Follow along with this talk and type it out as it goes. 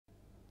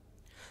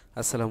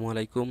আসসালামু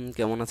আলাইকুম,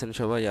 কেমন আছেন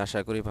সবাই? আশা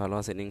করি ভালো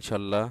আছেন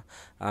ইনশাল্লাহ।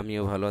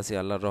 আমিও ভালো আছি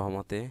আল্লাহর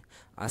রহমতে।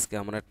 আজকে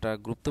আমরা একটা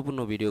গুরুত্বপূর্ণ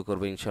ভিডিও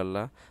করব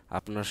ইনশাল্লাহ।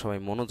 আপনারা সবাই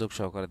মনোযোগ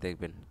সহকারে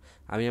দেখবেন।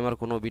 আমি আমার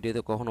কোনো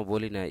ভিডিওতে কখনো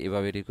বলি না,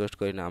 এভাবে রিকোয়েস্ট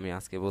করি না, আমি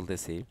আজকে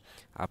বলতেছি।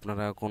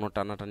 আপনারা কোনো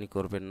টানাটানি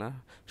করবেন না,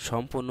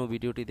 সম্পূর্ণ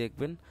ভিডিওটি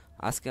দেখবেন।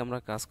 আজকে আমরা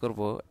কাজ করব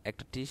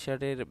একটা টি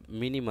শার্টের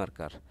মিনি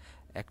মার্কার।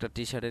 একটা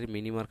টি শার্টের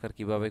মিনি মার্কার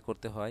কীভাবে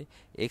করতে হয়,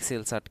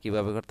 এক্সেল চার্ট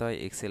কীভাবে করতে হয়,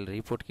 এক্সেল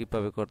রিপোর্ট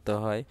কীভাবে করতে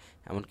হয়,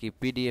 এমনকি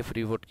পিডিএফ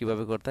রিপোর্ট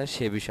কীভাবে করতে হয়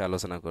সে বিষয়ে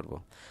আলোচনা করব।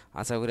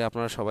 আশা করি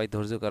আপনারা সবাই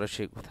ধৈর্য করে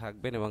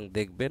থাকবেন এবং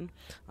দেখবেন,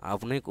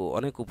 অনেক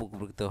অনেক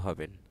উপকৃত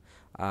হবেন।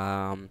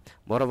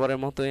 বরাবরের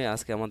মতোই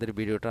আজকে আমাদের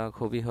ভিডিওটা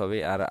খুবই হবে,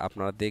 আর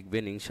আপনারা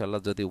দেখবেন ইনশাল্লাহ।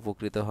 যদি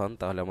উপকৃত হন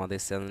তাহলে আমাদের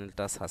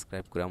চ্যানেলটা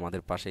সাবস্ক্রাইব করে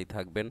আমাদের পাশেই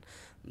থাকবেন।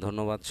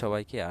 ধন্যবাদ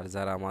সবাইকে। আর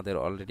যারা আমাদের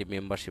অলরেডি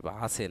মেম্বারশিপ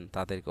আছেন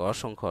তাদেরকে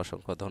অসংখ্য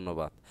অসংখ্য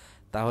ধন্যবাদ।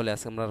 তাহলে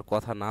আজকে আমরা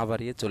কথা না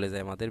বাড়িয়ে চলে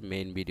যাই আমাদের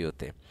মেইন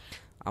ভিডিওতে।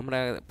 আমরা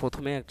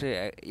প্রথমে একটা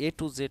এ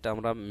টু জেড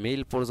আমরা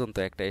মেইল পর্যন্ত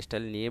একটা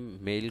স্টাইল নিয়ে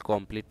মেইল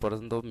কমপ্লিট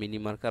পর্যন্ত মিনি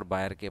মার্কার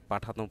বায়ারকে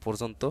পাঠানো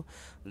পর্যন্ত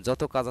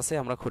যত কাজ আছে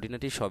আমরা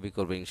খুঁটিনাটি সবই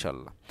করবো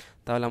ইনশাল্লাহ।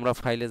 তাহলে আমরা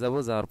ফাইলে যাব,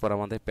 যাওয়ার পর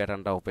আমাদের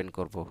প্যাটার্নটা ওপেন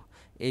করব।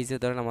 এই যে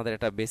ধরেন আমাদের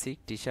একটা বেসিক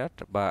টি শার্ট,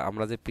 বা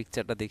আমরা যে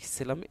পিকচারটা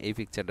দেখেছিলাম এই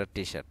পিকচারটা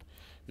টি শার্ট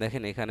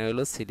দেখেন, এখানে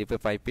হলো স্লিপে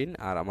পাইপিং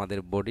আর আমাদের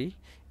বডি।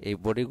 এই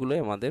বডিগুলো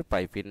আমাদের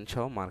পাইপিং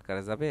সহ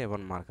মার্কারে যাবে, এবং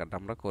মার্কারটা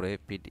আমরা করে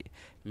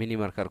মিনি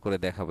মার্কার করে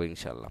দেখাবো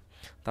ইনশাল্লাহ।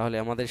 তাহলে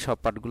আমাদের সব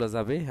পার্টগুলো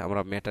যাবে।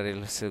 আমরা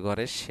ম্যাটেরিয়ালসের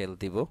ঘরে সেল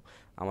দিব।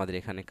 আমাদের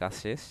এখানে কাজ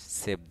শেষ,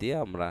 সেভ দিয়ে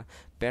আমরা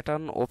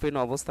প্যাটার্ন ওপেন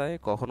অবস্থায়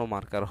কখনো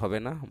মার্কার হবে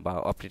না, বা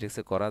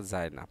অপটিটেক্সে করা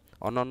যায় না,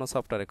 অন্যান্য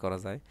সফটওয়্যারে করা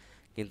যায়,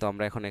 কিন্তু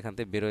আমরা এখন এখান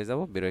থেকে বেরোয় যাব,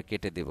 বেরোয়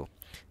কেটে দেব।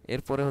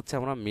 এরপরে হচ্ছে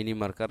আমরা মিনি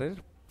মার্কারের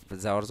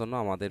যাওয়ার জন্য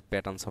আমাদের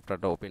প্যাটার্ন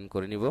সফটওয়্যারটা ওপেন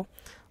করে নিব।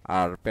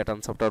 আর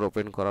প্যাটার্ন সফটওয়্যার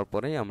ওপেন করার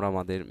পরেই আমরা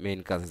আমাদের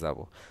মেইন কাজে যাব।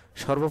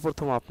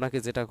 সর্বপ্রথম আপনাকে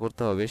যেটা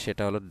করতে হবে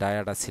সেটা হলো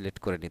ডায়াটা সিলেক্ট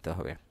করে নিতে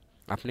হবে।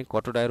 আপনি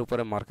কত ডায়ের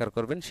উপরে মার্কার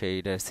করবেন সেই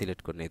ডায়া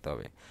সিলেক্ট করে নিতে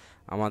হবে।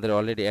 আমাদের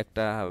অলরেডি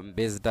একটা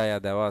বেস ডায়া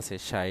দেওয়া আছে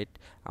 60।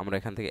 আমরা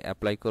এখান থেকে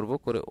অ্যাপ্লাই করব,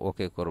 করে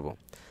ওকে করব।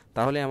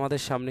 তাহলে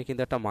আমাদের সামনে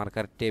কিন্তু একটা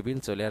মার্কার টেবিল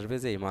চলে আসবে,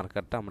 যে এই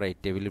মার্কারটা আমরা এই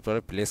টেবিলের উপরে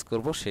প্লেস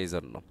করব সেই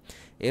জন্য।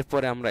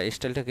 এরপরে আমরা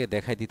স্টাইলটাকে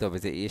দেখাই দিতে হবে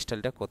যে এই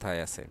স্টাইলটা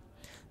কোথায় আছে।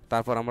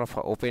 তারপর আমরা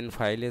ওপেন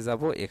ফাইলে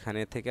যাব, এখানে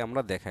থেকে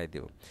আমরা দেখাই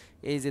দেব।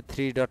 এই যে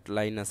 3 ডট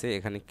লাইন আছে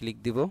এখানে ক্লিক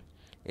দিব।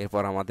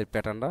 এরপর আমাদের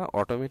প্যাটার্নটা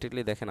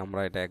অটোমেটিকলি দেখেন,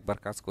 আমরা এটা একবার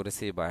কাজ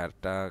করেছি,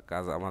 বায়ারটা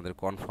কাজ আমাদের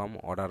কনফার্ম,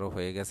 অর্ডারও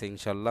হয়ে গেছে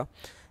ইনশাল্লাহ।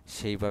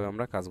 সেইভাবে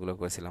আমরা কাজগুলো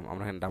করেছিলাম।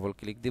 আমরা এখানে ডাবল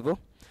ক্লিক দিব,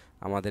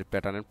 আমাদের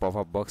প্যাটার্নের পপ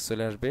আপ বক্স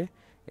চলে আসবে।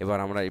 এবার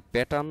আমরা এই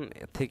প্যাটার্ন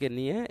থেকে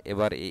নিয়ে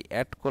এবার এই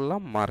অ্যাড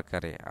করলাম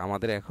মার্কারে,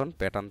 আমাদের এখন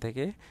প্যাটার্ন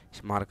থেকে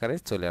মার্কারে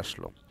চলে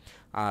আসলো।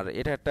 আর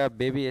এটা একটা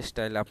বেবি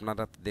স্টাইল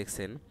আপনারা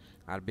দেখছেন,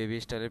 আর বেবি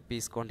স্টাইলের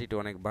পিস কোয়ান্টিটি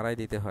অনেক বাড়াই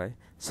দিতে হয়,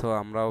 সো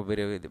আমরাও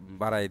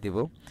বাড়াই দিব।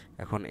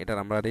 এখন এটার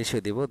আমরা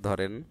রেশিও দিব,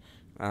 ধরেন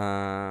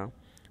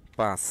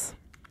 5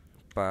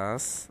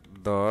 5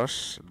 10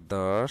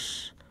 10,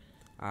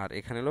 আর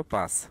এখানে হলো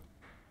 5।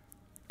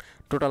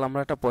 টোটাল আমরা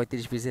একটা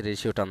 35 পিসের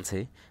রেশিও টানছি।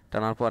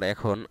 টানার পর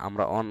এখন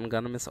আমরা অন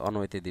গার্মেন্টস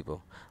অনওয়েতে দিব।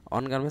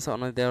 অন গার্মেন্টস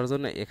অনওয়ে দেওয়ার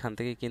জন্য এখান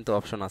থেকে কিন্তু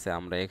অপশন আছে,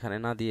 আমরা এখানে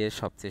না দিয়ে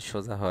সবচেয়ে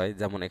সোজা হয়,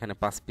 যেমন এখানে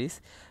 5 পিস,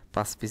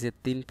 5 পিসের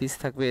 3 পিস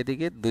থাকবে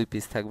এদিকে, 2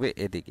 পিস থাকবে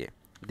এদিকে,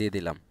 দিয়ে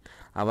দিলাম।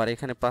 আবার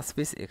এখানে 5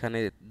 পিস, এখানে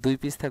 2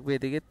 পিস থাকবে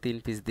এদিকে, 3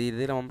 পিস দিয়ে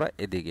দিলাম আমরা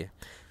এদিকে।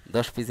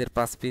 10 পিসের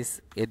 5 পিস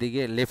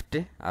এদিকে লেফটে,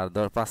 আর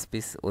 5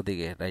 পিস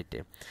ওদিকে রাইটে।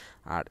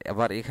 আর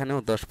এবার এখানেও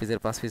 10 পিসের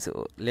 5 পিস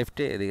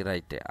লেফটে, এদিকে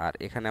রাইটে। আর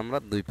এখানে আমরা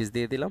 2 পিস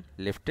দিয়ে দিলাম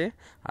লেফটে,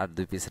 আর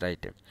 2 পিস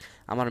রাইটে।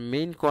 আমার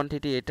মেইন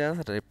কোয়ান্টিটি এটা,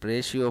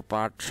 রেশিও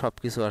পার্ট সব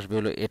কিছু আসবে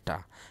হলো এটা।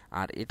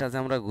 আর এটা যে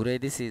আমরা ঘুরাই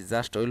দিছি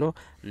জাস্ট হইলো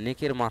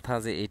নেকের মাথা,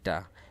 যে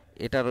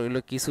এটা রইলো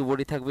কিছু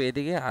বডি থাকবে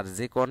এদিকে, আর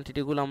যে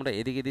কোয়ান্টিটিগুলো আমরা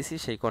এদিকে দিছি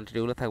সেই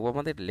কোয়ান্টিটিগুলো থাকবে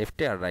আমাদের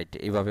লেফটে আর রাইটে।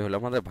 এইভাবে হলো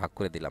আমাদের ভাগ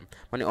করে দিলাম,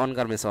 মানে অন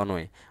গার্মেন্টস অন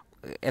ওয়ে।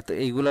 এত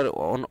এইগুলার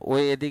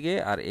ওয়ে এদিকে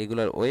আর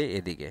এইগুলার ওয়ে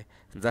এদিকে,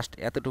 জাস্ট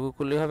এতটুকু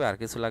করলেই হবে, আর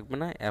কিছু লাগবে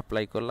না।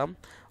 অ্যাপ্লাই করলাম,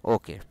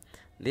 ওকে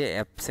দিয়ে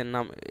অ্যাপসের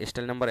নাম,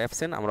 স্টাইল নাম্বার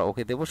অ্যাপসেন আমরা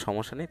ওকে দেবো,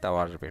 সমস্যা নেই, তাও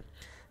আসবে।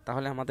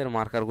 তাহলে আমাদের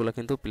মার্কারগুলো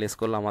কিন্তু প্লেস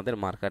করলো আমাদের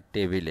মার্কার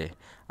টেবিলে।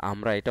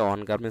 আমরা এটা অন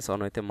গার্মেন্টস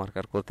অনওয়েতে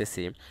মার্কার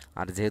করতেছি।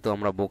 আর যেহেতু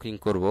আমরা বুকিং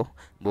করব,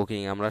 বুকিং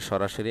আমরা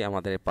সরাসরি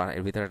আমাদের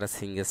এর ভিতরে একটা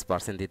সিঙ্গেস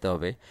পার্সেন্ট দিতে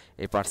হবে।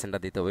 এই পার্সেন্টটা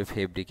দিতে হবে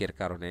ফেব্রিকের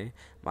কারণে,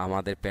 বা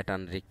আমাদের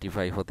প্যাটার্ন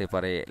রেকটিফাই হতে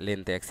পারে,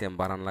 লেন্থ এক্সিয়াম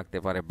বাড়ান লাগতে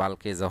পারে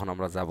বাল্কে যখন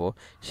আমরা যাব,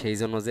 সেই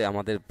জন্য যে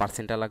আমাদের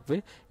পার্সেন্টটা লাগবে,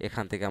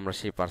 এখান থেকে আমরা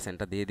সেই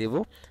পার্সেন্টটা দিয়ে দেব।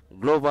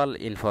 গ্লোবাল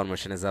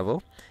ইনফরমেশনে যাব।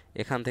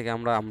 এখান থেকে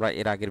আমরা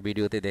এর আগের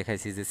ভিডিওতে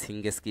দেখাইছি যে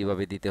সিঙ্গেস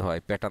কীভাবে দিতে হয়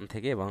প্যাটার্ন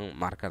থেকে এবং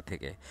মার্কার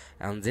থেকে।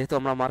 এখন যেহেতু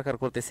আমরা মার্কার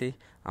করতেছি,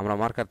 আমরা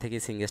মার্কার থেকে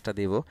সিঙ্গেসটা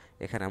দেব।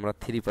 এখানে আমরা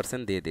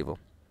 3% দিয়ে দেব।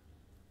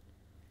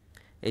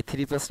 এই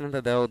 3%টা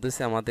দেওয়া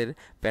উদ্দেশ্যে আমাদের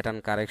প্যাটার্ন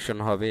কারেকশন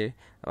হবে।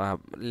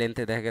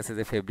 লেন্থে দেখা গেছে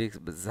যে ফেব্রিক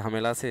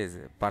ঝামেলা আছে,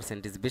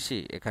 পার্সেন্টেজ বেশি,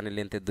 এখানে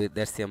লেন্থে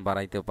 1.5 সিএম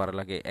বাড়াইতেও পারা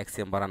লাগে, 1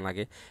 সিএম বাড়ান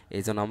লাগে।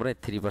 এই জন্য আমরা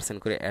 3%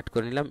 করে অ্যাড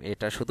করে নিলাম।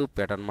 এটা শুধু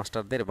প্যাটার্ন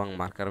মাস্টারদের এবং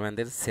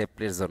মার্কারম্যানদের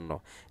সেফটির জন্য,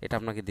 এটা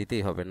আপনাকে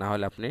দিতেই হবে, না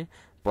হলে আপনি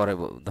পরে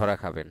ধরা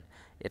খাবেন।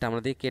 এটা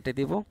আমরা দিয়ে কেটে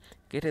দিব।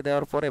 কেটে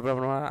দেওয়ার পরে এবার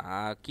আমরা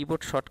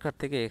কিবোর্ড শর্টকাট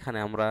থেকে এখানে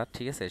আমরা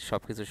ঠিক আছে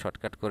সব কিছু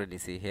শর্টকাট করে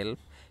নিছি। হেল্প,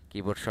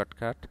 কিবোর্ড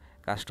শর্টকাট,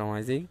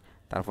 কাস্টমাইজিং,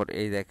 তারপর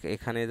এই দেখ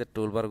এখানে যে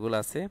টুলবারগুলো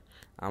আছে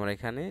আমরা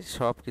এখানে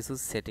সব কিছু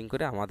সেটিং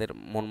করে আমাদের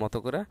মন মতো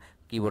করে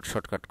কিবোর্ড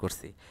শর্টকাট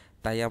করছি।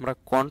 তাই আমরা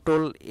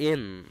কন্ট্রোল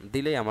এন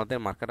দিলেই আমাদের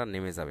মার্কারটা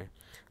নেমে যাবে।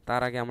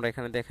 তার আগে আমরা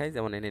এখানে দেখাই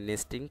যেমন এনে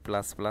নেস্টিং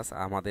প্লাস প্লাস,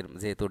 আমাদের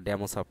যেহেতু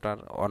ডেমো সফটওয়্যার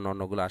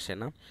অন্যগুলো আসে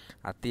না।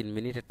 আর 3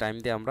 মিনিটের টাইম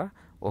দিয়ে আমরা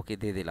ওকে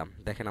দিয়ে দিলাম।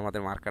 দেখেন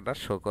আমাদের মার্কারটা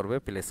শো করবে,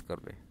 প্লেস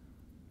করবে।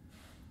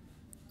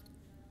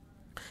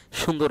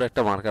 সুন্দর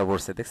একটা মার্কার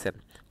পড়ছে, দেখছেন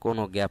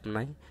কোনো গ্যাপ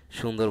নাই,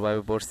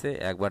 সুন্দরভাবে পড়ছে।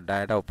 একবার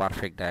ডায়াটাও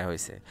পারফেক্ট ডায়া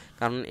হয়েছে।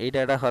 কারণ এই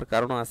ডায়াটা হওয়ার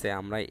কারণ আছে,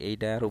 আমরা এই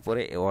ডায়ার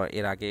উপরে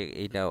এর আগে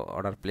এইটা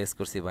অর্ডার প্লেস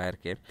করছি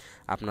বায়ারকে।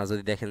 আপনারা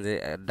যদি দেখেন যে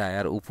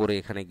ডায়ার উপরে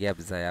এখানে গ্যাপ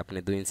যায়, আপনি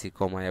 2 ইঞ্চি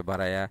কমায়া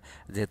বাড়ায়া,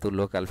 যেহেতু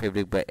লোকাল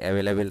ফেব্রিক বা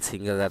অ্যাভেলেবেল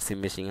সিঙ্গেল জার্সি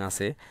মেশিন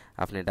আছে,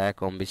 আপনি ডায়া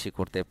কম বেশি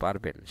করতে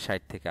পারবেন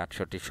 60 থেকে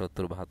 68,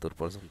 70, 72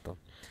 পর্যন্ত।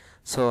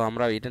 সো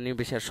আমরা এটা নিয়ে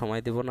বেশি আর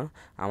সময় দেব না।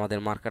 আমাদের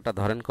মার্কারটা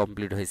ধরেন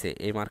কমপ্লিট হয়েছে।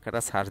 এই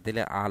মার্কারটা সার্চ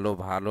দিলে আলো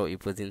ভালো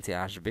ইফিসিয়েন্সি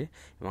আসবে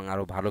এবং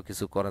আরও ভালো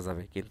কিছু করা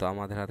যাবে, কিন্তু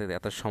আমাদের হাতে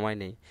এত সময়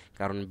নেই।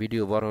 কারণ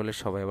ভিডিও বড় হলে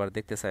সবাই আবার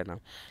দেখতে চায় না,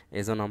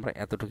 এই জন্য আমরা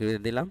এতটুকু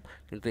দিলাম।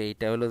 কিন্তু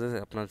এইটা হলো যে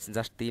আপনার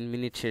জাস্ট 3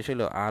 মিনিট শেষ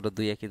হলো, আরও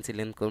 2-1 ইঞ্চি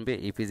লেন্থ কমবে,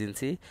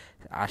 ইফিসিয়েন্সি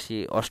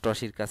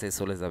 80-88-র কাছে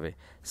চলে যাবে।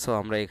 সো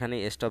আমরা এখানে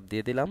স্টপ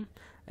দিয়ে দিলাম।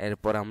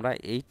 এরপর আমরা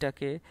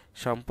এইটাকে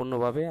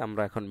সম্পূর্ণভাবে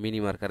আমরা এখন মিনি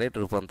মার্কারে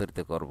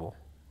রূপান্তরিত করব।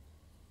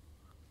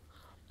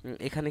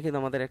 এখানে কিন্তু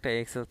আমাদের একটা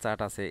এক্সেল চার্ট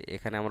আছে,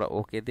 এখানে আমরা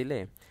ওকে দিলে,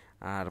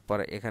 আর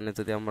পরে এখানে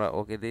যদি আমরা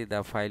ওকে দিই,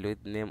 the file with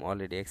name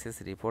already access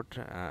report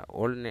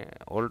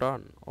old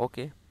on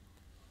okay,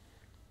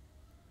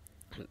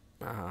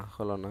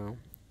 হলো না,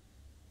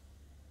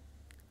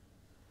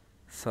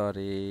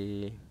 সরি,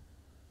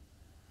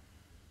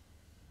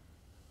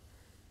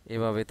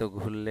 এভাবে তো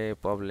ঘুরলে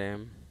প্রবলেম।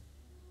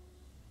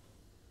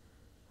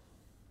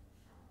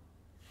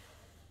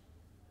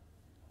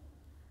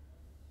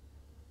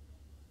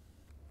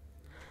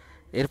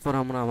 এরপর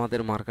আমরা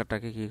আমাদের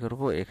মার্কারটাকে কি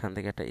করব, এখান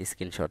থেকে একটা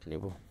স্ক্রিনশট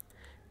নিব,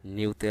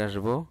 নিউতে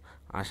আসব,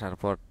 আসার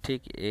পর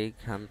ঠিক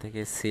এইখান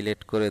থেকে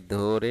সিলেক্ট করে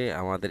ধরে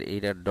আমাদের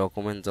এইটার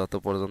ডকুমেন্ট যত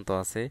পর্যন্ত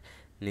আছে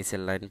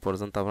নিচের লাইন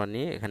পর্যন্ত আমরা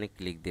নিয়ে এখানে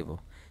ক্লিক দেব।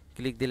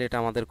 ক্লিক দিলে এটা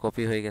আমাদের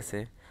কপি হয়ে গেছে।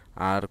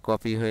 আর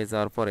কপি হয়ে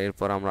যাওয়ার পর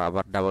এরপর আমরা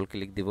আবার ডাবল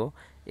ক্লিক দিব।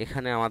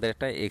 এখানে আমাদের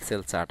একটা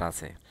এক্সেল চার্ট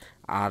আছে।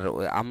 আর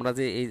আমরা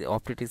যে এই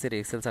অপটিটিক্সের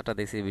এক্সেল চার্টটা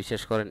দেখছি,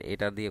 বিশেষ করেন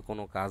এটা দিয়ে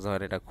কোনো কাজ হয়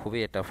না, এটা খুবই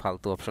একটা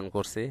ফালতু অপশন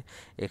করছে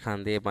এখান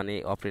দিয়ে, মানে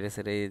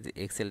অপটিটিক্সের এই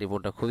এক্সেল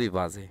রিপোর্টটা খুবই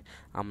বাজে।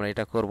 আমরা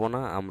এটা করব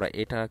না, আমরা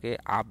এটাকে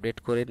আপডেট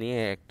করে নিয়ে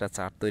একটা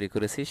চার্ট তৈরি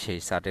করেছি, সেই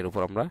চার্টের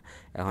উপর আমরা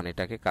এখন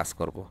এটাকে কাজ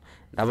করব।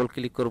 ডাবল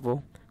ক্লিক করব,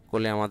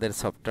 করলে আমাদের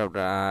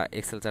সফটওয়্যার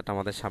এক্সেল চার্ট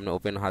আমাদের সামনে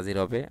ওপেন হাজির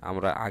হবে।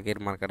 আমরা আগের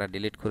মার্কারটা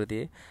ডিলিট করে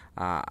দিয়ে,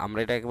 আমরা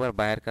এটা একবার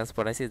বায়ের কাজ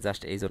পড়াইছি,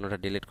 জাস্ট এই জন্য এটা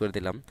ডিলিট করে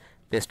দিলাম।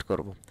 পেস্ট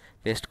করব,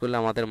 পেস্ট করলে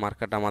আমাদের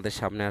মার্কারটা আমাদের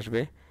সামনে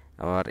আসবে।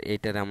 আবার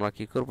এইটারে আমরা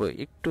কি করব,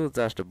 একটু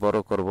জাস্ট বড়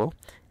করব।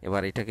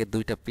 এবার এটাকে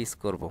 2টা পিস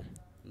করব।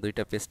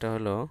 2টা পিসটা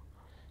হলো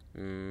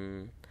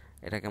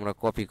এটাকে আমরা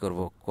কপি করব,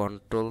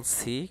 কন্ট্রোল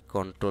সি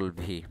কন্ট্রোল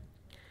ভি।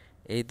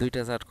 এই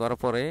 2টা চার্ট করার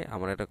পরে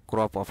আমরা এটা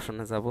ক্রপ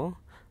অপশনে যাব,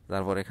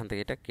 তারপর এখান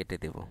থেকে এটা কেটে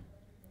দেব।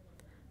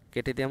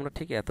 কেটে দিয়ে আমরা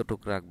ঠিক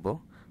এতটুকু রাখবো।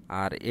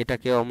 আর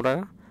এটাকেও আমরা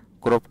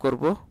ক্রপ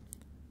করব,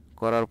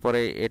 করার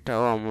পরে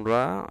এটাও আমরা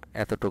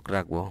এতটুকু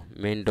রাখবো,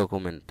 মেইন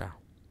ডকুমেন্টটা।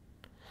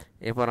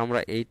 এরপর আমরা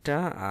এইটা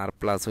আর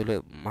প্লাস হইলে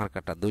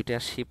মার্কারটা 2টা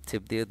শিফট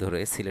চেপ দিয়ে ধরে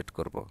সিলেক্ট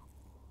করব।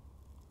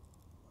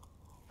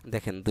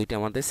 দেখেন 2টা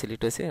আমাদের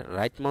সিলেক্ট হয়েছে।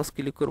 রাইট মাউস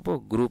ক্লিক করব,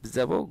 গ্রুপ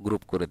যাব,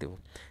 গ্রুপ করে দেব।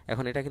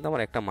 এখন এটা কিন্তু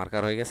আমার একটা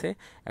মার্কার হয়ে গেছে,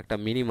 একটা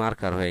মিনি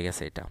মার্কার হয়ে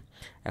গেছে এটা।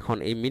 এখন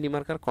এই মিনি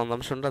মার্কার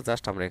কনজামশনটা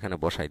জাস্ট আমরা এখানে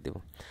বসাই দেব।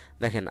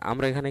 দেখেন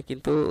আমরা এখানে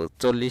কিন্তু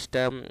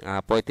 40টা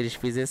 35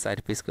 পিসে 4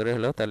 পিস করে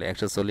হলো, তাহলে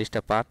 140টা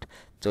পার্ট,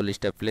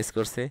 40টা প্লেস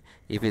করছে।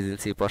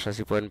 ইফিসিয়েন্সি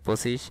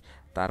 85.25,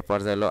 তারপর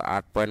হলো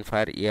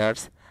 8.5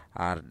 ইয়ার্স,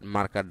 আর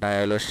মার্কার ডায়া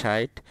হলো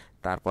 60,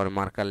 তারপর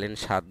মার্কার লেন্থ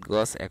 7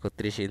 গজ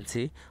 31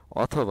 ইঞ্চি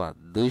অথবা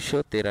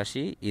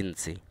 283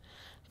 ইঞ্চি।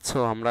 সো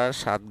আমরা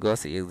 7 গজ,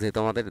 যেহেতু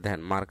আমাদের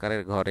দেখেন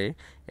মার্কারের ঘরে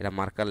এটা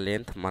marker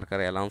length, marker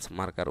allowance,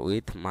 marker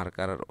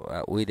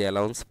with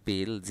allowance,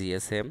 pin,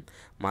 GSM,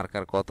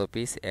 marker কত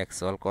পিস,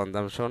 অ্যাকচুয়াল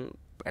কনজামশন,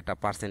 একটা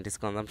percentage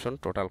consumption,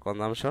 total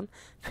consumption,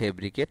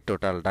 fabricate,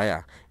 total dia.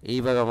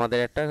 এইভাবে আমাদের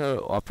একটা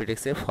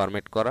অপটিক্সে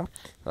ফরম্যাট করা।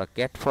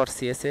 ক্যাট ফর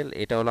সিএসএল,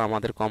 এটা হলো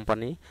আমাদের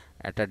কোম্পানি।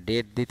 একটা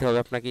ডেট দিতে হবে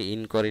আপনাকে,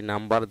 ইনকোয়ারি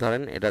নাম্বার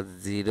ধরেন এটা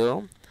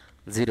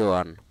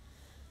 001,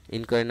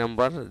 ইনকোয়ারি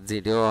নাম্বার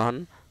 01।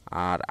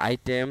 আর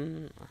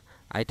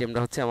আইটেমটা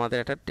হচ্ছে আমাদের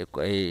একটা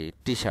এই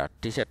টি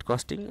শার্ট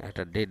কস্টিং,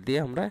 একটা ডেট দিয়ে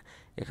আমরা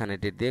এখানে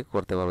ডেট দিয়ে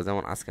করতে পারবো।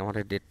 যেমন আজকে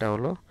আমাদের ডেটটা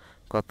হলো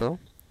কত,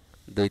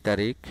 2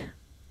 তারিখ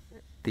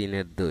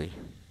 3/2।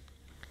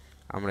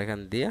 আমরা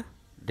এখানে দিয়ে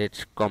ডেট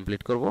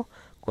কমপ্লিট করব,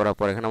 করার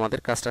পর এখানে আমাদের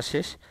কাজটা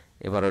শেষ।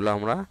 এবার হলো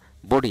আমরা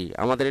বডি,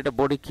 আমাদের এটা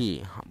বডি কি,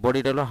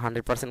 বডিটা হলো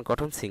 100%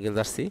 কটন সিঙ্গেল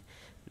জার্সি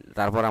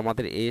তারপর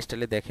আমাদের এই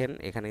স্টাইলে দেখেন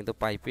এখানে কিন্তু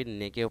পাইপিং,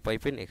 নেকেও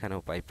পাইপিং,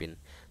 এখানেও পাইপিং।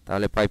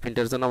 তাহলে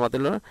পাইপিংটার জন্য আমাদের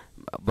হলো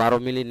 12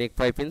 মিলি নেক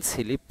পাইপিং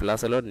স্লিপ প্লাস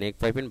হলো নেক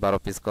পাইপিং 12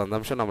 পিস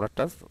কনজাম্পশন আমরা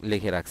একটা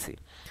লিখে রাখছি।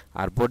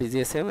 আর বডি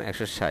জিএসএম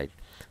 160।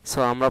 সো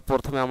আমরা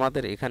প্রথমে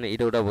আমাদের এখানে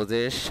এটা ওটা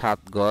বোঝে 7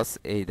 গজ,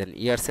 এই দেন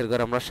ইয়ার্সের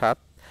ঘরে আমরা 7,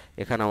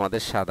 এখানে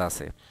আমাদের 7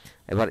 আছে।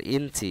 এবার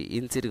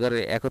ইঞ্চির ঘরে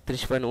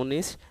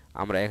 31.19,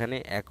 আমরা এখানে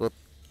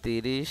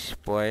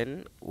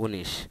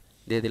 31.19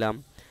 দিয়ে দিলাম।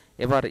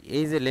 এবার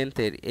এই যে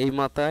লেন্থের এই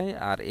মাথায়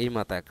আর এই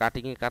মাথায়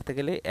কাটিংয়ে কাটতে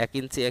গেলে 1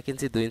 ইঞ্চি 1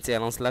 ইঞ্চি 2 ইঞ্চি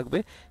অ্যালাউন্স লাগবে,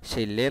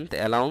 সেই লেন্থ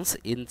অ্যালাউন্স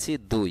ইঞ্চি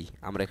 2,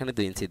 আমরা এখানে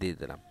 2 ইঞ্চি দিয়ে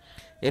দিলাম।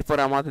 এরপর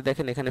আমাদের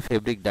দেখেন এখানে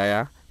ফেব্রিক ডায়া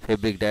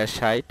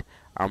 60,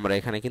 আমরা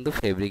এখানে কিন্তু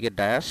ফেব্রিকের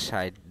ডায়া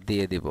 60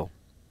 দিয়ে দিব,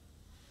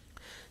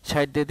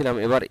 60 দিয়ে দিলাম।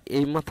 এবার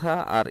এই মাথা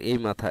আর এই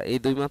মাথা, এই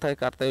দুই মাথায়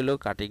কাটতে হলেও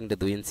কাটিংটা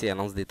 2 ইঞ্চি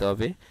অ্যালাউন্স দিতে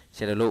হবে,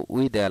 সেটা হলো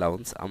উইথ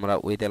অ্যালাউন্স, আমরা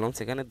উইথ অ্যালাউন্স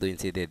এখানে 2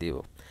 ইঞ্চি দিয়ে দিব।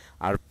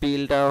 আর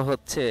পিলটা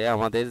হচ্ছে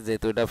আমাদের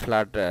যেহেতু এটা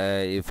ফ্ল্যাট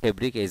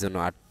ফেব্রিক এই জন্য,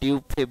 আর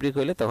টিউব ফেব্রিক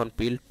হলে তখন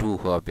পিল 2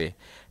 হবে,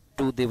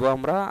 2 দিব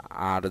আমরা।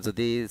 আর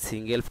যদি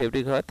সিঙ্গেল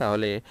ফেব্রিক হয়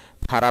তাহলে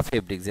ফাড়া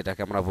ফেব্রিক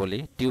যেটাকে আমরা বলি,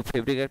 টিউব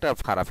ফেব্রিক একটা আর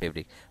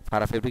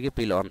ফাড়া ফেব্রিকে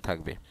পিল অন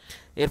থাকবে।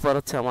 এরপর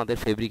হচ্ছে আমাদের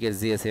ফেব্রিকের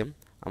জিএসএম,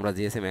 আমরা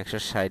জিএসএম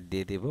 160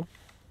 দিয়ে দিব।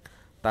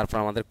 তারপর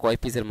আমাদের কয়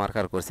পিসের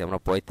মার্কার করছি, আমরা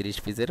 35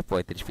 পিসের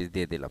 35 পিস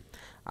দিয়ে দিলাম।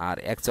 আর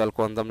অ্যাকচুয়াল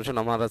কনজাম্পশন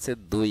আমার আছে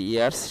 2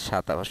 ইয়ার্স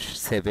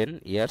 7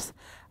 ইয়ার্স,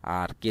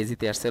 আর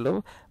কেজিতে আসছিল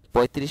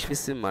 35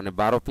 পিস, মানে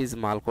 12 পিস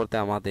মাল করতে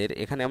আমাদের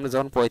এখানে আমরা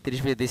যখন 35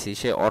 পিস দিছি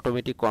সে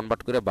অটোমেটিক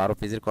কনভার্ট করে 12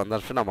 পিসের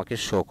কনজাম্পশন আমাকে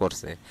শো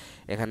করছে।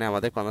 এখানে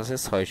আমাদের কনজাম্পশন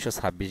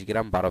 626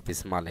 গ্রাম 12 পিস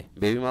মালে,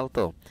 বেবি মাল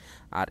তো।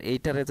 আর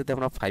এইটারে যদি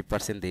আমরা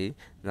 5% দিই,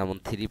 যেমন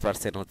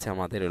 3% হচ্ছে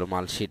আমাদের হলো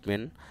মাল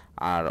শিটমেন্ট,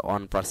 আর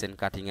 1%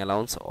 কাটিং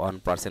অ্যালাউন্স,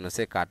 1%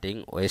 হচ্ছে কাটিং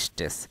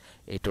ওয়েস্টেজ,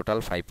 এই টোটাল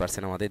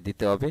 5% আমাদের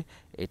দিতে হবে।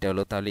 এটা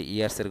হলো তাহলে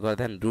ইয়ার্সের ঘরে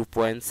দেন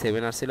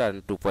 2.7 আসছিল আর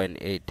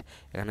 2.8,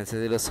 এখানে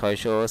ছিল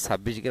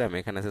 626 গ্রাম,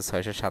 এখানে আছে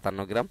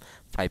 657 গ্রাম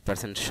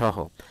 5% সহ।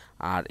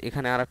 আর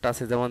এখানে আর একটা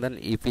আছে যেমন দেন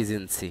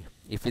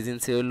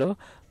ইফিসিয়েন্সি হলো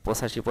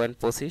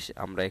 85.25,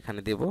 আমরা এখানে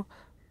দেব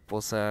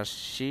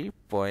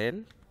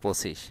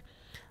 85.25।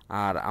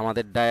 আর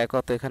আমাদের ডায়া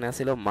কত এখানে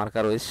আসছিল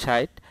মার্কার ওই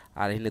 60,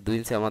 আর এখানে 2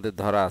 ইঞ্চি আমাদের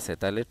ধরা আছে,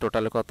 তাহলে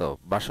টোটালে কত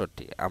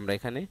 62, আমরা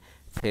এখানে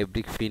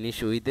ফেব্রিক ফিনিশ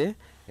উইথে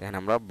এখানে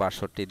আমরা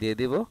 62 দিয়ে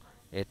দিব,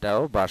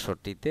 এটাও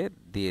 62তে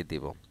দিয়ে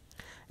দিব।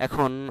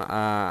 এখন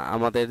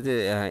আমাদের যে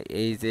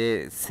এই যে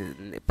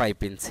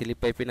পাইপিং স্লিপ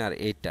পাইপিং আর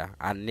এইটা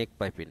আর নেক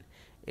পাইপিং,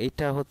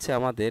 এইটা হচ্ছে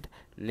আমাদের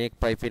নেক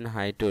পাইপিং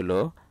হাইট হলো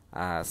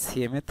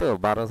সিএমএ তো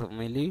 12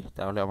 মিলি,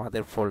 তাহলে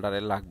আমাদের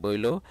ফোল্ডারে লাগবে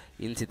হইলো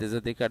ইঞ্চিতে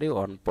যদি কাটি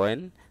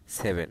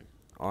 1.7,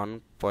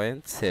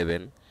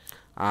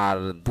 আর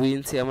 2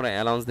 ইঞ্চি আমরা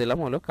অ্যালাউন্স দিলাম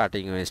হলো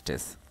কাটিং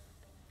ওয়েস্টেজ।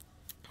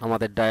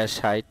 আমাদের ডায়া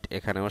 60,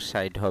 এখানেও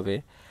 60 হবে।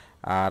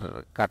 আর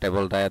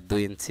কাটেবল ডায়া 2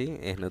 ইঞ্চি,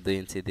 এখানে 2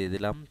 ইঞ্চি দিয়ে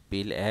দিলাম।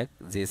 পিল 1,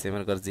 জিএসএম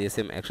এর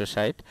জিএসএম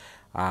 160।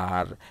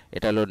 আর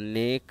এটা হলো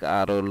নেক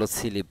আর হলো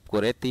স্লিপ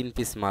করে 3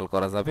 পিস মাল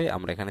করা যাবে,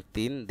 আমরা এখানে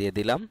 3 দিয়ে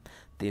দিলাম।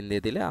 3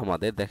 দিয়ে দিলে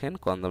আমাদের দেখেন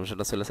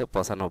কনজাম্পশনটা চলে আসে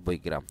 95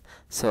 গ্রাম।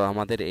 সো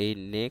আমাদের এই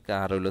নেক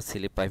আর হলো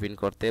স্লিপ পাইপিং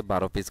করতে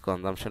 12 পিস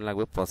কনজাম্পশন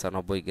লাগবে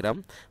 95 গ্রাম,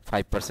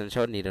 5%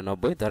 সহ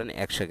 99, ধরেন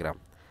 100 গ্রাম।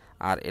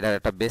 আর এটার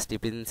একটা বেস্ট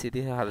ইফিসিয়েন্সি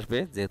দিয়ে আসবে,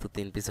 যেহেতু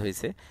 3 পিস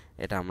হয়েছে,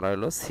 এটা আমরা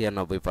হলো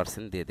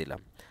 96% দিয়ে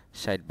দিলাম,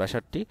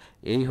 60-62।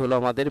 এই হলো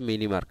আমাদের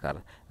মিনি মার্কার,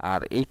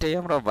 আর এইটাই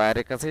আমরা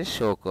বায়ারের কাছে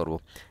শো করব।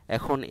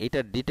 এখন এটা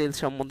ডিটেলস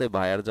সম্বন্ধে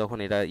বায়ার যখন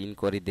এটা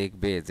ইনকোয়ারি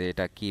দেখবে যে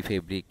এটা কি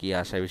ফেব্রিক কি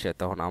আসা বিষয়,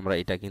 তখন আমরা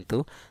এটা কিন্তু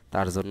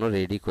তার জন্য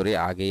রেডি করে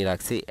আগেই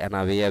রাখছি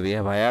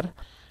অ্যানাভিয়ার।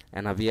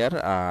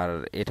 আর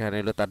এখানে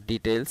হলো তার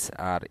ডিটেলস,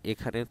 আর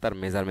এখানে তার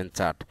মেজারমেন্ট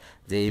চার্ট,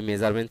 যে এই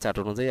মেজারমেন্ট চার্ট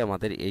অনুযায়ী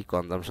আমাদের এই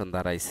কনজাম্পশন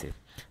দাঁড়াইছে।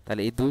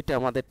 তাহলে এই দুইটা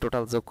আমাদের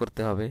টোটাল যোগ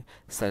করতে হবে,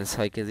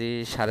 6 কেজি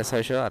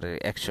 650 আর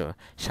 100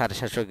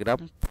 750 গ্রাম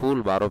ফুল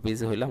 12 পিস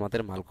হইলে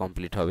আমাদের মাল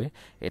কমপ্লিট হবে।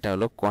 এটা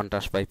হলো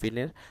কন্ট্রাস্ট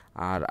পাইপিনের।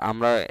 আর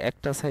আমরা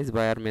একটা সাইজ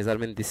বায়ার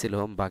মেজারমেন্ট দিছিল,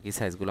 বাকি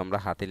সাইজগুলো আমরা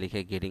হাতে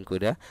লিখে গেটিং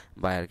করে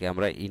বায়ারকে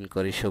আমরা ইন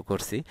করে শো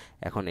করছি।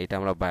 এখন এটা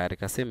আমরা বায়ারের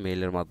কাছে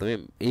মেইলের মাধ্যমে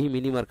এই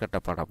মিনি মার্কারটা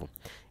পাঠাবো।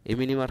 এই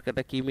মিনি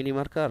মার্কারটা কি মিনি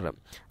মার্কার,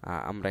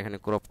 আমরা এখানে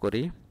ক্রপ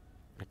করি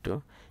একটু,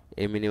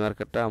 এই মিনি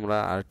মার্কারটা আমরা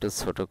আর একটু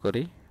ছোট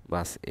করি,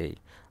 বাস এই।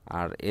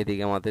 আর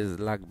এদিকে আমাদের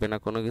লাগবে না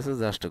কোনো কিছু,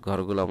 জাস্ট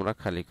ঘরগুলো আমরা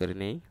খালি করে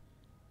নেই,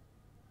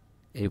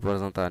 এই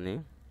পর্যন্ত আনি।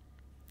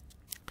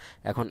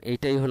 এখন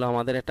এইটাই হলো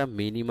আমাদের একটা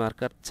মিনি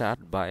মার্কার চার্ট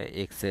বা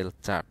এক্সেল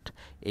চার্ট।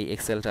 এই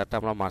এক্সেল চার্টটা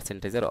আমরা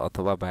মার্চেন্টাইজার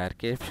অথবা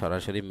বায়ারকে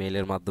সরাসরি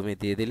মেইলের মাধ্যমে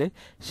দিয়ে দিলে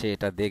সে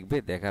এটা দেখবে,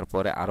 দেখার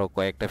পরে আরও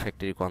কয়েকটা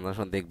ফ্যাক্টরি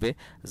কনজাম্পশন দেখবে।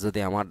 যদি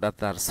আমারটা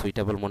তার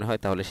সুইটেবল মনে হয়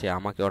তাহলে সে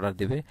আমাকে অর্ডার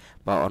দিবে,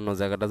 বা অন্য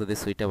জায়গাটা যদি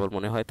সুইটেবল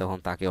মনে হয় তখন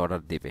তাকে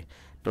অর্ডার দিবে।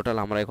 টোটাল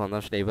আমরা এই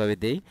কনজাম্পশন এইভাবে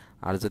দিই।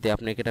 আর যদি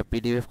আপনি এটা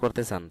পিডিএফ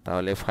করতে চান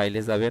তাহলে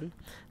ফাইলে যাবেন,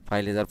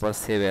 ফাইলে যাওয়ার পর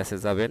সেভ অ্যাসে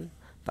যাবেন,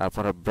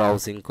 তারপর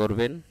ব্রাউজিং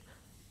করবেন।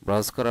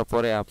 ব্রাউজ করার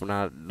পরে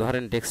আপনার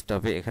ধরেন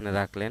ডেস্কটপে এখানে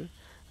রাখলেন,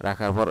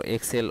 রাখার পর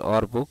এক্সেল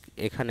ওয়ার্কবুক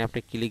এখানে আপনি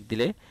ক্লিক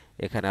দিলে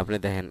এখানে আপনি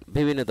দেখেন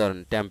বিভিন্ন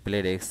ধরনের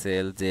template,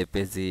 Excel,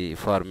 JPG,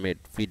 format,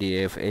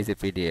 PDF. এই যে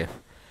পিডিএফ,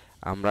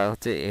 আমরা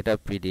হচ্ছে এটা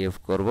পিডিএফ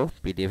করব,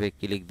 পিডিএফে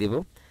ক্লিক দিব,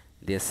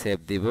 দিয়ে সেভ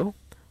দিব।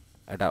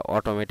 এটা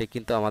অটোমেটিক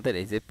কিন্তু আমাদের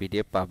এই যে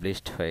পিডিএফ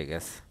পাবলিশড হয়ে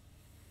গেছে।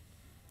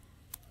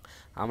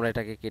 আমরা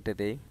এটাকে কেটে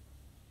দেই।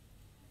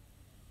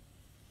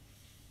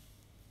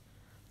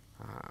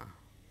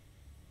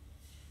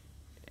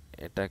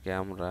 এটাকে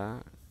আমরা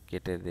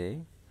কেটে দেই।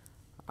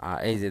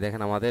 এই যে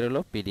দেখেন আমাদের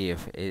হলো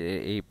পিডিএফ,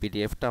 এই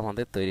পিডিএফটা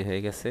আমাদের তৈরি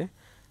হয়ে গেছে।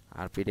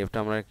 আর পিডিএফটা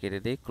আমরা কেটে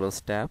দিই, ক্লোজ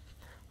ট্যাব।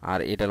 আর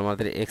এটা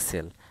আমাদের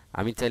এক্সেল।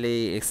 আমি চাইলে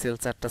এই এক্সেল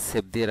চার্টটা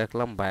সেভ দিয়ে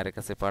রাখলাম, বাইরের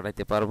কাছে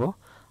পাঠাইতে পারবো।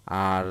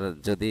 আর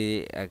যদি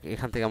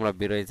এখান থেকে আমরা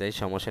বেরোয় যাই,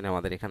 সমস্যা নেই,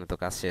 আমাদের এখানে তো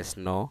কাজ শেষ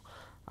নো।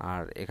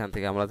 আর এখান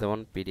থেকে আমরা যেমন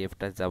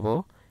পিডিএফটা যাব,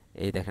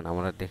 এই দেখেন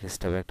আমরা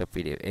ডেস্কটপে একটা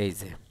পিডিএফ, এই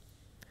যে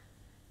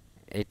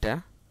এইটা,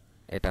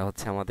 এটা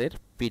হচ্ছে আমাদের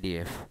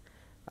পিডিএফ।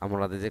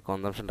 আমরা যে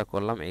কনজাম্পশনটা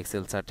করলাম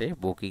এক্সেল চার্টে,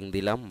 বুকিং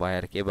দিলাম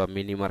বায়ারকে বা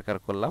মিনি মার্কার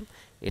করলাম,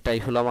 এটাই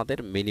হলো আমাদের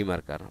mini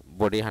marker.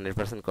 Body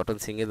 100% cotton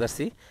single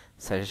jersey,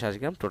 660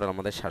 গ্রাম, টোটাল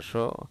আমাদের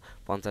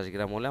 750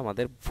 গ্রাম হলে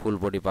আমাদের ফুল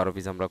বডি 12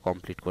 পিস আমরা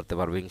কমপ্লিট করতে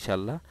পারবো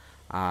ইনশাল্লাহ।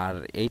 আর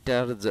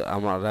এইটার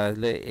আমরা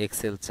হলে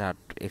এক্সেল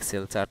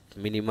চার্ট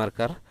মিনি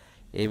মার্কার,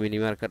 এই মিনি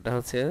মার্কারটা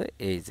হচ্ছে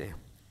এই যে,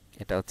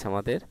 এটা হচ্ছে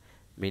আমাদের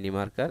মিনি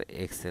মার্কার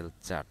এক্সেল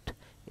চার্ট।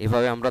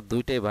 এভাবে আমরা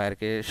দুইটাই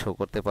বায়ারকে শো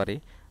করতে পারি।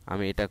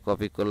 আমি এটা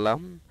কপি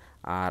করলাম।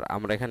 আর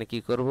আমরা এখানে কি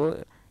করব,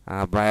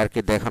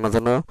 বায়ারকে দেখানোর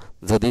জন্য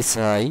যদি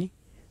চাই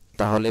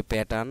তাহলে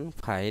প্যাটার্ন,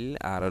 ফাইল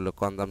আর হলো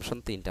কনজাম্পশন,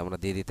 তিনটা আমরা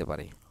দিয়ে দিতে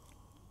পারি।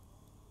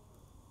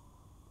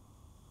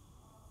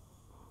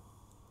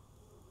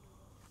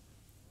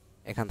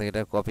 এখান থেকে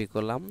এটা কপি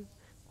করলাম,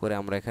 করে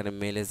আমরা এখানে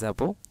মেলে যাব।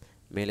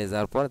 মেলে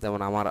যাওয়ার পর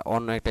যেমন আমার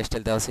অন্য একটা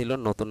স্টাইল দেওয়া ছিল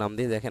নতুন নাম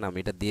দিয়ে, দেখেন আমি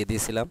এটা দিয়ে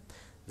দিয়েছিলাম।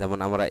 যেমন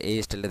আমরা এই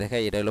স্টাইলটা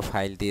দেখাই, এটা হলো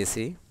ফাইল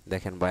দিয়েছি,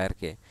 দেখেন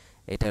বায়ারকে,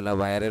 এটা হলো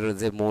বায়ারের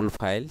যে মূল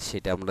ফাইল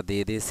সেটা আমরা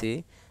দিয়ে দিয়েছি।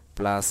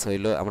 প্লাস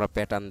হইলো আমরা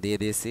প্যাটার্ন দিয়ে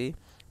দিয়েছি।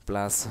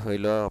 প্লাস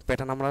হইলো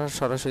প্যাটার্ন আমরা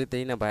সরাসরি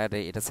দিই না বায়ারে,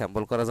 এটা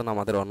স্যাম্পল করার জন্য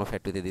আমাদের অন্য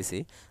ফ্যাক্টরি দিয়ে দিয়েছি।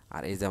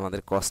 আর এই যে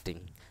আমাদের কস্টিং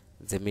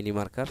যে মিনি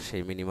মার্কার,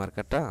 সেই মিনি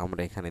মার্কারটা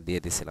আমরা এখানে দিয়ে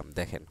দিয়েছিলাম।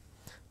 দেখেন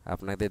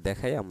আপনাদের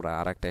দেখাই, আমরা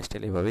আর একটা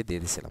স্টাইল এইভাবে দিয়ে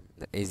দিয়েছিলাম।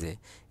 এই যে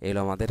এগুলো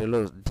আমাদের হলো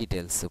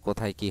ডিটেলস,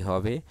 কোথায় কি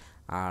হবে।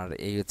 আর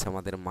এই হচ্ছে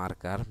আমাদের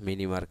মার্কার,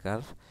 মিনি মার্কার,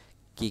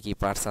 কি কি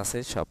পার্টস আছে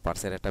সব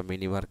পার্টসের একটা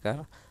মিনি মার্কার।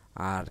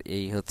 আর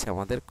এই হচ্ছে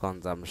আমাদের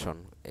কনজাম্পশন,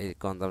 এই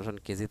কনজাম্পশন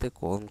কেজিতে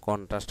কোন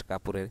কন্ট্রাস্ট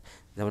কাপড়ের,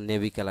 যেমন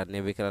নেভি কালার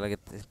লাগে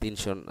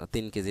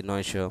 3 কেজি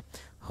 900,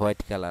 হোয়াইট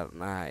কালার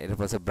না,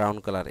 এরপর আছে ব্রাউন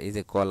কালার, এই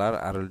যে কলার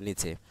আর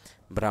নিচে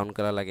ব্রাউন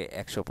কালার লাগে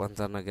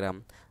 155 গ্রাম।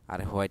 আর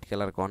হোয়াইট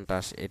কালার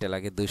কন্ট্রাস্ট এটা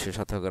লাগে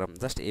 217 গ্রাম।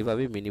 জাস্ট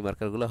এইভাবে মিনি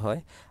মার্কারগুলো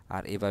হয়,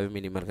 আর এইভাবে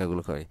মিনি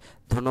মার্কারগুলো হয়।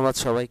 ধন্যবাদ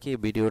সবাইকে,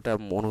 ভিডিওটা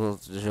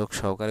মনোযোগ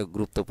সহকারে,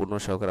 গুরুত্বপূর্ণ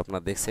সহকারে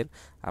আপনারা দেখছেন।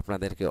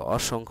 আপনাদেরকে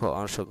অসংখ্য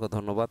অসংখ্য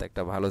ধন্যবাদ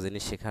একটা ভালো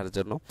জিনিস শেখার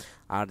জন্য।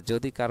 আর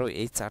যদি কারো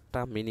এই চারটা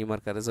মিনি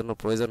মার্কারের জন্য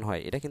প্রয়োজন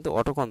হয়, এটা কিন্তু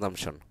অটো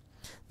কনজাম্পশন।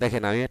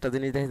 দেখেন আমি একটা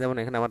জিনিস দেখি, যেমন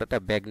এখানে আমার একটা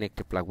ব্যাগ নেক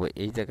টেপ লাগবে,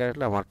 এই জায়গায়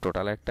আমার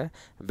টোটাল একটা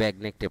ব্যাগ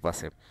নেক টেপ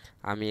আছে।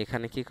 আমি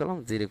এখানে কি করলাম,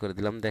 0 করে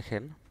দিলাম।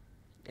 দেখেন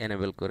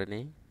এনেবেল করে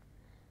নিই।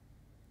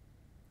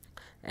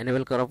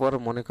 এনেবেল করার পর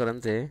মনে করেন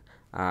যে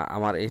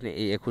আমার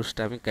এই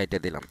 21টা আমি কাইটে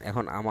দিলাম।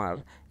 এখন আমার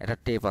একটা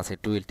টেপ আছে,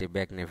 টুইল টেপ,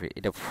 ব্যাক নেভে,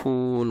 এটা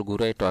ফুল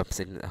ঘুরাই টপ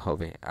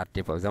হবে। আর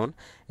টেপ হবে, যেমন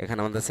এখানে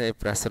আমাদের আছে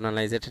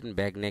personalisation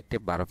back neck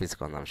tape 12 piece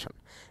consumption.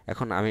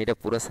 এখন আমি এটা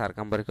পুরো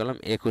সারকাম্বার করলাম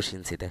 21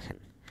 ইঞ্চি। দেখেন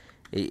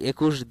এই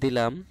 21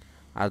 দিলাম,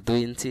 আর 2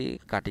 ইঞ্চি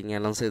কাটিং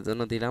অ্যালাউন্সের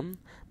জন্য দিলাম,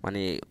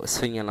 মানে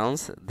সুইং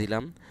অ্যালাউন্স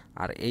দিলাম।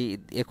 আর এই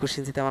 21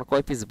 ইঞ্চিতে আমার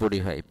কয় পিস বডি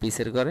হয়,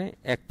 পিসের ঘরে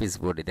 1 পিস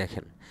বডি।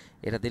 দেখেন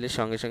এটা দিলে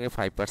সঙ্গে সঙ্গে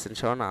 5%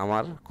 সমান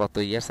আমার কত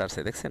ইয়ার্স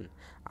আসছে, দেখছেন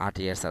 8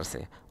 ইয়ার্স আসছে।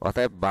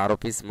 অতএব 12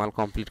 পিস মাল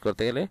কমপ্লিট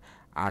করতে গেলে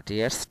 8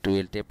 ইয়ার্স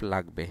টুয়েল টেপ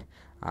লাগবে।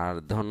 আর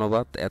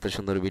ধন্যবাদ এত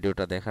সুন্দর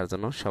ভিডিওটা দেখার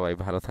জন্য, সবাই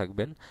ভালো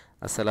থাকবেন।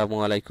 আসসালামু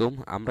আলাইকুম।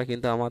 আমরা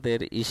কিন্তু আমাদের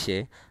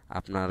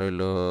আপনার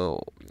হইলো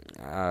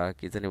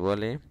কি জানি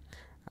বলে,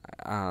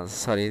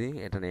 সরি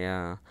এটা নিয়ে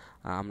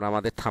আমরা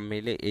আমাদের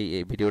থাম্বনেইলে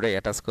এই ভিডিওটা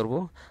অ্যাটাচ করব।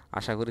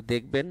 আশা করি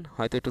দেখবেন,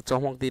 হয়তো একটু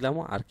চমক দিলাম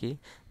আর কি।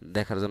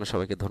 দেখার জন্য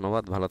সবাইকে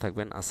ধন্যবাদ, ভালো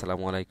থাকবেন।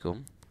 আসসালামু আলাইকুম।